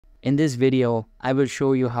In this video, I will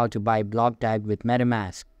show you how to buy Blockdag with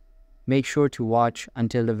Metamask. Make sure to watch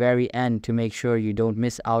until the very end to make sure you don't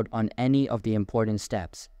miss out on any of the important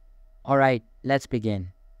steps. Alright, let's begin.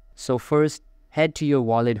 So first, head to your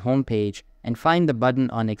wallet homepage and find the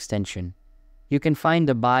button on extension. You can find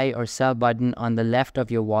the buy or sell button on the left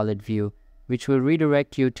of your wallet view, which will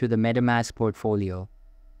redirect you to the Metamask portfolio.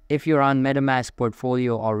 If you're on Metamask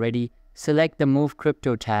portfolio already, select the Move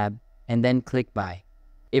Crypto tab and then click Buy.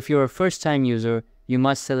 If you're a first-time user, you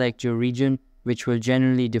must select your region, which will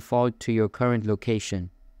generally default to your current location.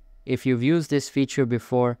 If you've used this feature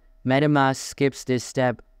before, Metamask skips this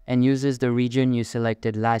step and uses the region you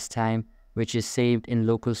selected last time, which is saved in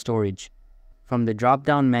local storage. From the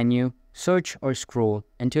drop-down menu, search or scroll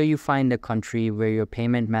until you find the country where your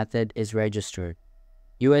payment method is registered.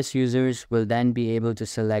 US users will then be able to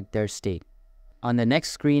select their state. On the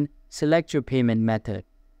next screen, select your payment method.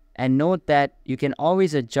 And note that you can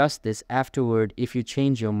always adjust this afterward if you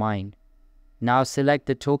change your mind. Now select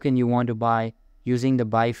the token you want to buy using the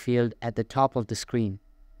buy field at the top of the screen.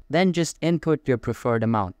 Then just input your preferred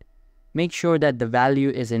amount. Make sure that the value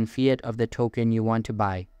is in fiat of the token you want to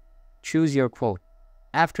buy. Choose your quote.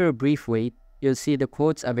 After a brief wait, you'll see the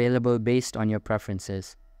quotes available based on your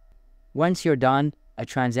preferences. Once you're done, a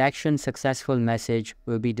transaction successful message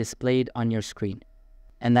will be displayed on your screen.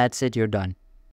 And that's it, you're done.